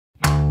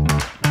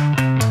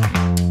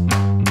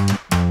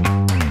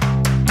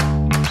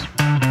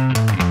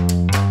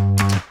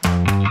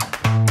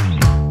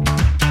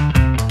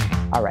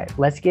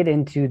let's get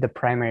into the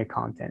primary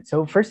content.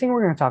 So first thing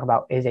we're going to talk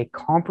about is a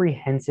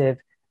comprehensive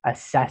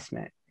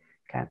assessment.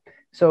 Okay.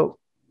 So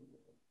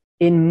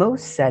in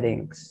most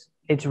settings,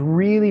 it's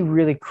really,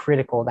 really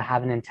critical to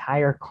have an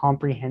entire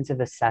comprehensive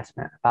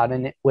assessment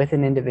with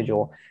an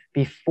individual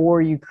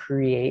before you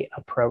create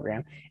a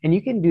program. And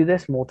you can do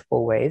this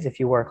multiple ways.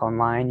 If you work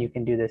online, you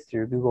can do this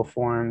through Google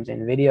Forms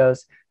and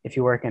videos. If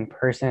you work in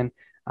person,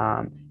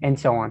 and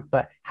so on.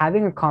 But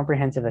having a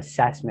comprehensive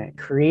assessment,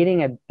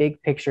 creating a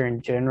big picture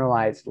and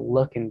generalized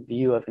look and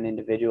view of an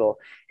individual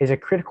is a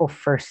critical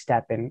first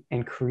step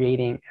in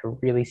creating a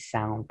really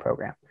sound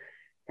program.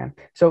 Okay.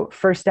 So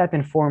first step,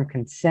 informed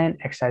consent,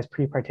 exercise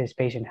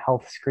pre-participation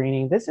health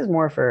screening. This is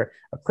more for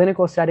a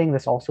clinical setting.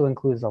 This also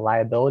includes a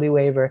liability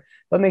waiver,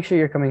 but make sure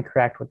you're coming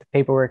correct with the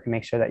paperwork and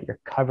make sure that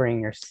you're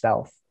covering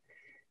yourself.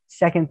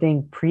 Second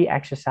thing,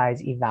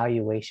 pre-exercise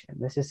evaluation.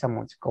 This is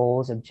someone's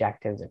goals,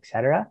 objectives,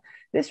 etc.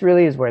 This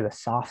really is where the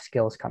soft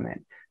skills come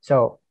in.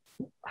 So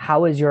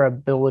how is your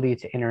ability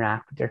to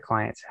interact with your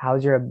clients? How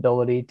is your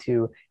ability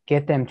to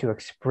get them to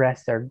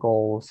express their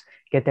goals,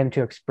 get them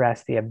to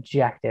express the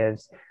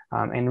objectives,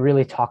 and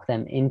really talk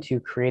them into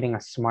creating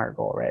a SMART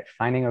goal, right?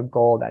 Finding a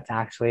goal that's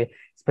actually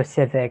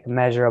specific,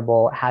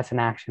 measurable, has an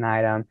action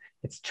item,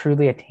 it's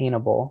truly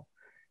attainable,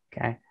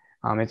 okay?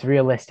 It's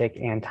realistic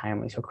and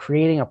timely. So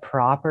creating a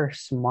proper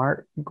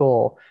SMART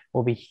goal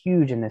will be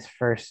huge in this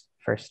first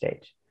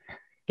stage.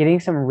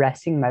 Getting some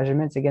resting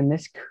measurements. Again,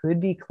 this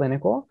could be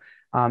clinical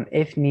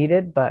if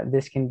needed, but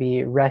this can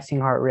be resting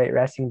heart rate,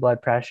 resting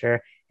blood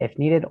pressure if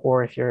needed,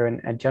 or if you're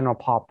in a general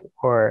pop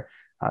or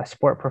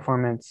sport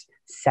performance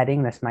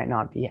setting, this might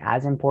not be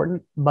as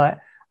important, but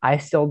I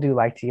still do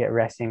like to get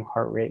resting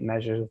heart rate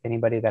measures with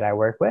anybody that I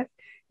work with,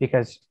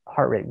 because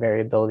heart rate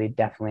variability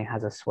definitely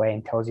has a sway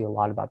and tells you a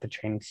lot about the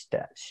training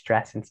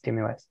stress and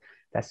stimulus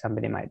that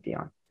somebody might be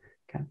on.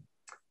 Okay.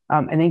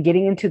 And then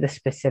getting into the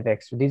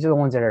specifics. So these are the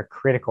ones that are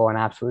critical and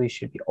absolutely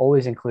should be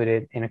always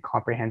included in a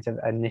comprehensive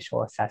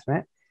initial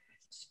assessment.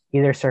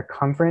 Either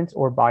circumference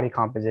or body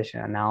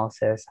composition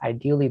analysis,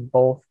 ideally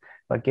both,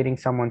 but getting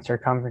someone's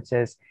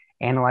circumferences,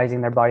 analyzing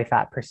their body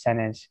fat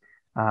percentage,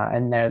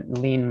 and their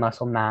lean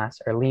muscle mass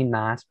or lean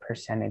mass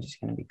percentage is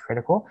going to be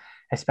critical,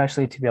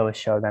 especially to be able to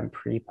show them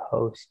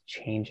pre-post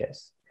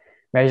changes.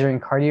 Measuring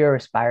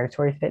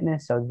cardiorespiratory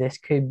fitness. So this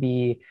could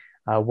be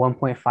a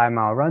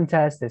 1.5-mile run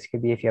test. This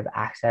could be if you have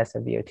access, a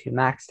VO2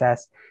 max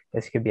test.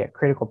 This could be a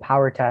critical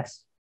power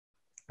test.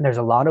 There's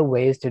a lot of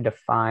ways to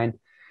define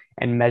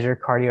and measure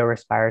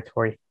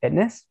cardiorespiratory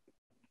fitness,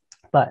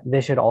 but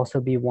this should also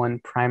be one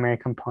primary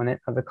component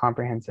of the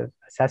comprehensive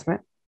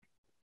assessment.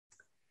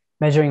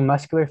 Measuring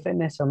muscular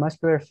fitness. So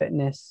muscular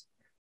fitness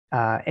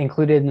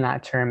included in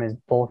that term is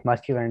both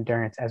muscular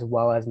endurance as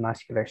well as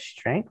muscular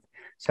strength.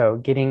 So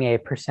getting a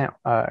percent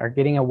or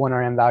getting a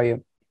 1RM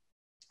value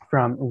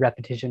from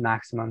repetition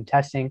maximum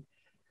testing,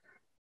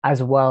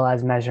 as well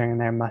as measuring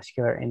their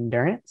muscular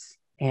endurance,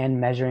 and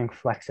measuring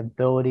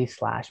flexibility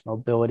 /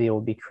 mobility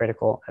will be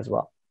critical as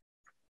well.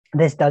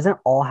 This doesn't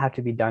all have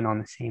to be done on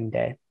the same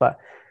day, but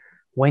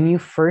when you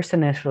first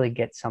initially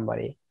get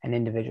somebody, an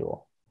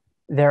individual,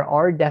 there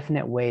are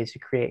definite ways to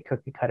create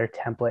cookie cutter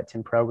templates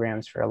and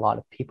programs for a lot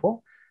of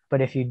people. But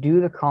if you do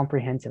the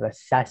comprehensive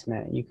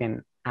assessment, you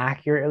can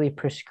accurately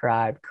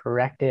prescribe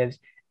correctives,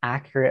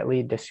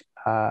 accurately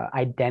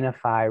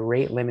identify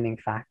rate limiting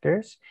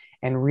factors,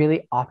 and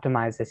really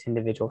optimize this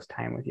individual's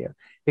time with you.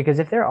 Because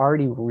if they're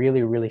already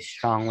really, really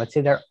strong, let's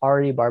say they're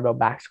already barbell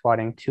back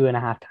squatting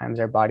 2.5 times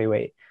their body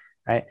weight,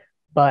 right?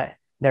 But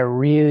they're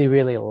really,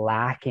 really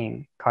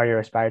lacking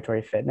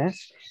cardiorespiratory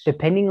fitness.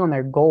 Depending on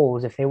their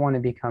goals, if they want to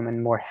become a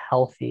more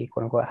healthy,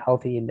 quote unquote,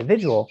 healthy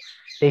individual,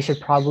 they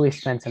should probably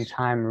spend some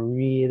time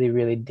really,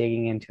 really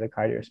digging into the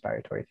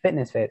cardiorespiratory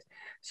fitness phase.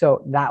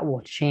 So that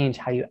will change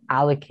how you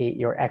allocate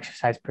your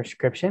exercise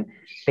prescription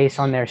based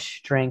on their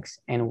strengths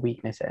and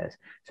weaknesses.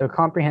 So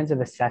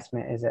comprehensive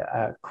assessment is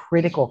a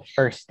critical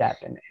first step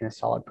in a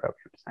solid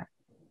program design.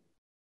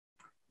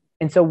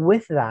 And so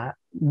with that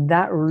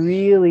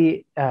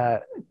really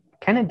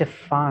kind of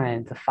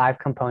defines the 5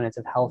 components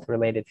of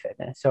health-related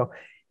fitness. So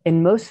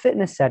in most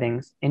fitness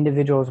settings,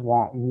 individuals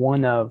want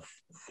one of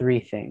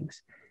 3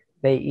 things.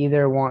 They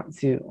either want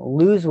to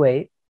lose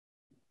weight,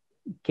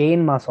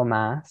 gain muscle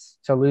mass,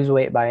 so lose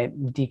weight by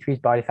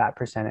decreased body fat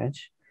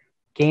percentage,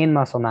 gain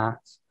muscle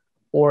mass,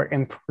 or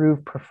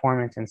improve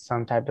performance in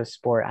some type of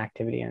sport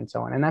activity and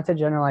so on. And that's a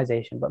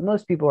generalization, but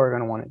most people are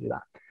going to want to do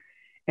that.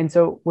 And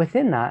so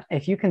within that,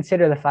 if you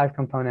consider the 5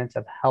 components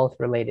of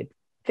health-related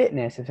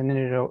fitness, if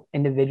an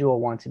individual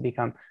wants to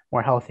become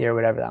more healthy or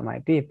whatever that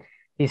might be,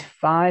 these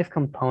 5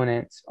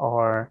 components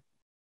are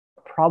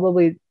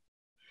probably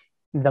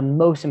the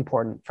most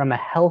important from a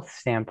health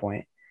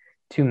standpoint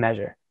to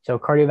measure. So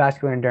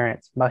cardiovascular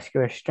endurance,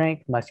 muscular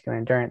strength, muscular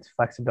endurance,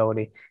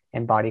 flexibility,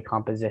 and body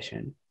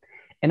composition.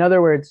 In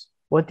other words,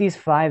 what these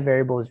 5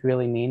 variables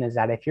really mean is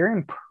that if you're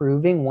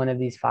improving one of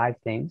these 5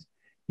 things,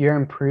 you're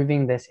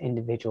improving this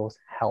individual's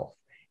health.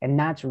 And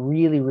that's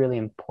really, really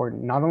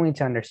important, not only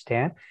to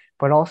understand,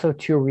 but also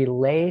to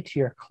relay to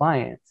your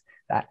clients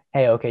that,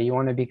 hey, okay, you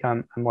want to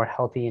become a more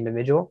healthy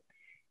individual.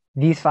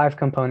 These 5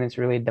 components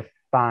really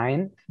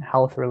define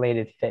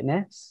health-related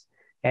fitness.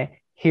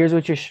 Okay, here's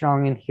what you're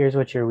strong in, here's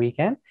what you're weak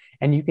in,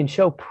 and you can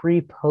show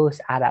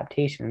pre-post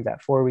adaptations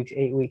at 4 weeks,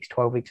 8 weeks,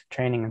 12 weeks of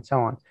training, and so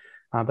on.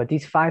 But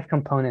these 5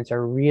 components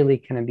are really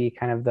going to be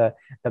kind of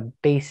the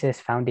basis,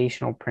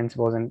 foundational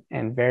principles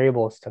and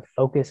variables to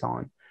focus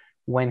on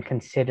when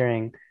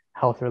considering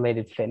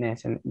health-related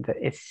fitness and the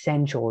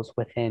essentials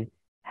within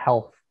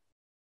health.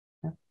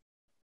 Yeah.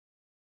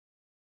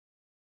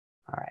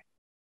 All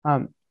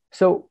right.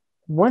 So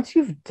once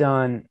you've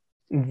done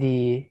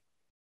the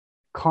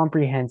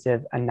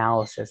comprehensive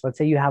analysis, let's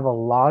say you have a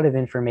lot of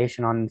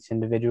information on this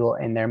individual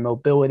and their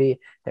mobility,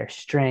 their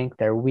strength,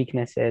 their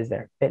weaknesses,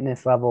 their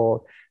fitness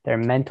level, their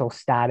mental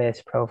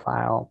status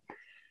profile.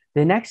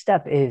 The next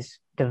step is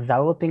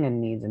developing a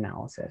needs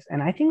analysis.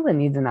 And I think the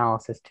needs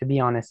analysis, to be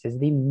honest, is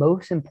the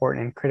most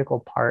important and critical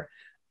part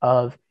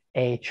of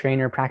a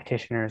trainer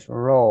practitioner's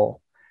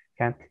role,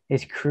 okay,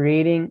 is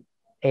creating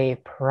a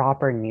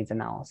proper needs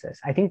analysis.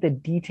 I think the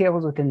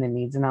details within the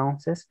needs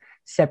analysis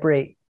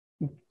separate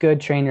good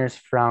trainers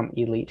from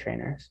elite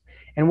trainers.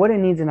 And what a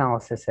needs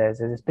analysis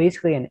is it's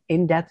basically an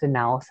in-depth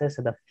analysis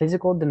of the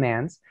physical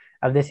demands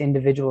of this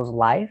individual's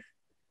life,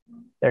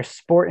 their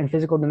sport and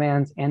physical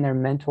demands, and their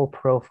mental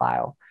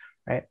profile,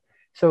 right?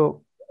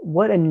 So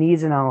what a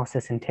needs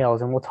analysis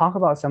entails, and we'll talk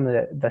about some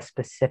of the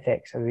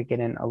specifics as we get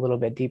in a little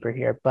bit deeper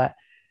here, but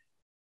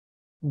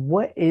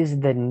what is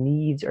the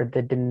needs or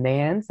the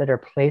demands that are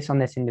placed on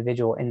this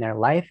individual in their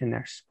life, in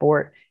their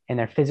sport, in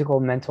their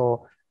physical,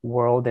 mental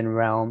world and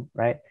realm,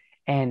 right?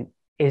 And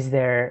is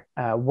there,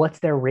 what's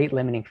their rate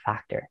limiting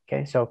factor?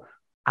 Okay, so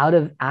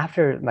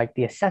after like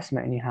the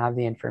assessment and you have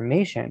the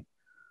information,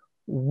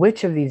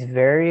 which of these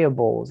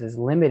variables is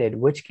limited?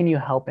 Which can you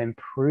help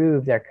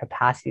improve their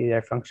capacity,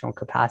 their functional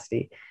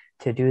capacity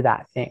to do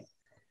that thing?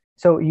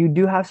 So you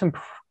do have some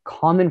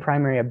common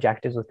primary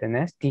objectives within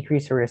this: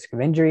 decrease the risk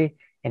of injury,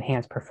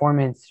 enhance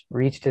performance,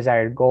 reach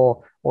desired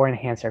goal, or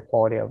enhance their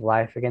quality of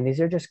life. Again, these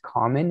are just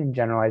common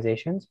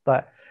generalizations,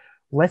 but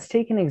let's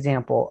take an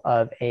example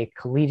of a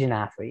collegiate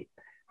athlete,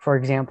 for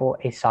example,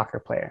 a soccer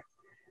player.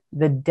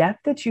 The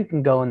depth that you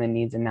can go in the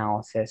needs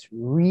analysis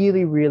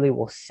really, really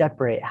will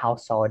separate how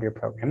solid your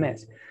program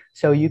is.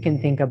 So you can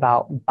think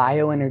about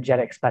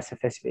bioenergetic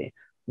specificity.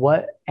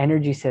 What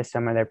energy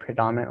system are they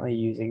predominantly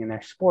using in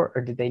their sport,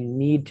 or do they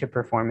need to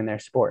perform in their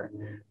sport?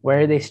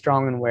 Where are they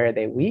strong and where are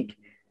they weak?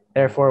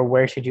 Therefore,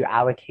 where should you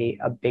allocate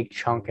a big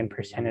chunk and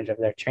percentage of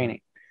their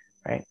training,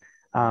 right?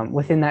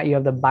 Within that, you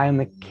have the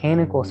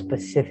biomechanical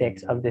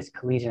specifics of this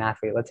collegiate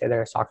athlete. Let's say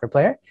they're a soccer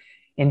player.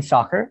 In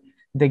soccer,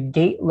 the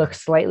gait looks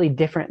slightly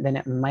different than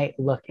it might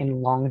look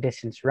in long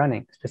distance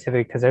running,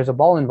 specifically because there's a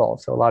ball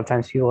involved. So a lot of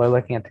times people are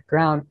looking at the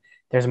ground.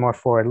 There's more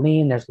forward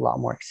lean. There's a lot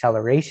more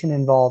acceleration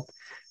involved.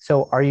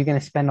 So are you going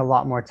to spend a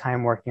lot more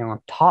time working on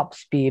top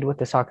speed with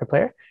the soccer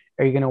player?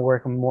 Or are you going to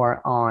work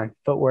more on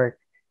footwork,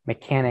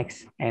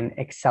 mechanics, and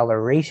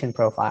acceleration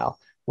profile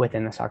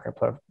within the soccer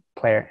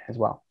player as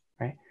well,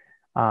 right?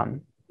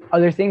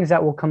 Other things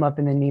that will come up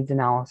in the needs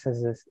analysis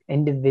is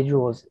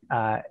individuals'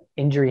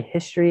 injury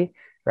history,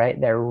 right?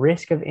 Their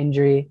risk of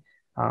injury,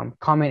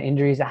 common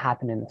injuries that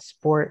happen in the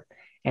sport,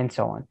 and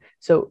so on.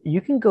 So you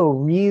can go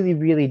really,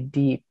 really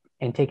deep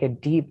and take a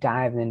deep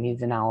dive in the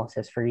needs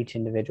analysis for each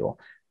individual.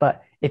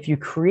 But if you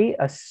create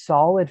a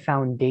solid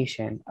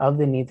foundation of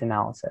the needs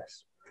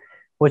analysis,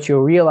 what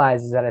you'll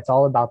realize is that it's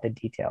all about the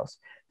details.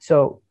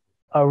 So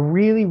a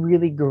really,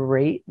 really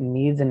great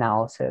needs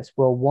analysis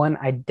will, one,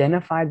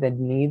 identify the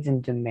needs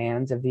and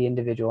demands of the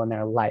individual in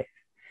their life.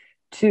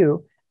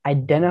 Two,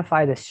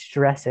 identify the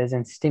stresses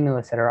and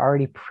stimulus that are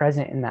already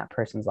present in that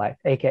person's life.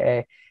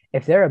 AKA,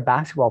 if they're a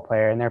basketball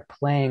player and they're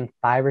playing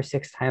 5 or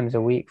 6 times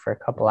a week for a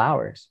couple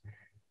hours,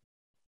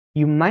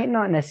 you might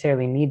not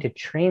necessarily need to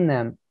train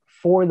them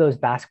for those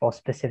basketball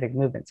specific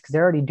movements because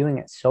they're already doing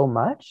it so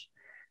much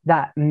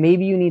that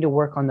maybe you need to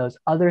work on those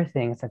other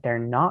things that they're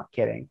not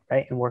getting,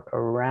 right? And work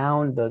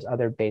around those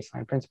other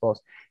baseline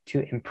principles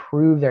to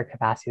improve their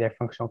capacity, their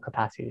functional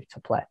capacity to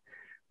play.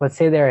 Let's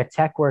say they're a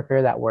tech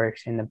worker that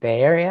works in the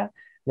Bay Area.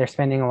 They're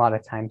spending a lot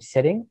of time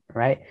sitting,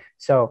 right?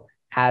 So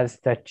as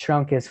the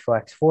trunk is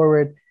flexed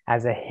forward,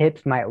 as the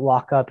hips might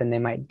lock up and they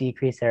might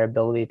decrease their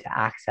ability to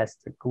access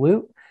the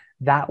glute,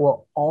 that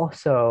will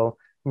also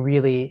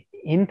really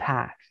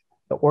impact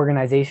the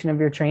organization of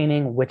your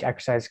training, which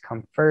exercises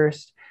come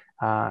first,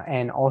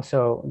 and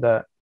also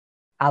the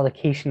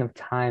allocation of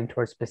time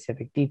towards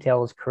specific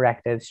details,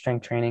 corrective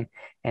strength training,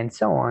 and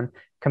so on,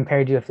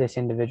 compared to if this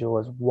individual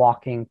is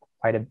walking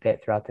quite a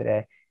bit throughout the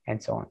day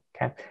and so on.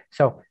 Okay.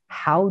 So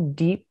how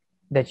deep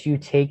that you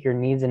take your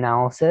needs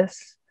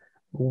analysis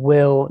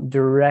will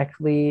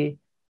directly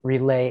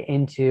relay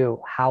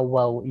into how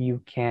well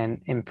you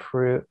can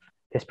improve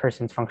this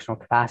person's functional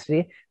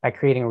capacity by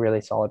creating a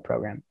really solid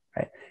program.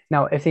 Right.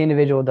 Now, if the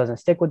individual doesn't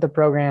stick with the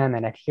program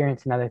and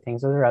adherence and other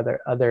things, those are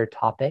other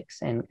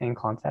topics and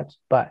concepts.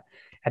 But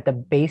at the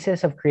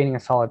basis of creating a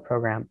solid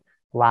program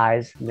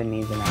lies the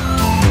needs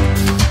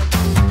analysis.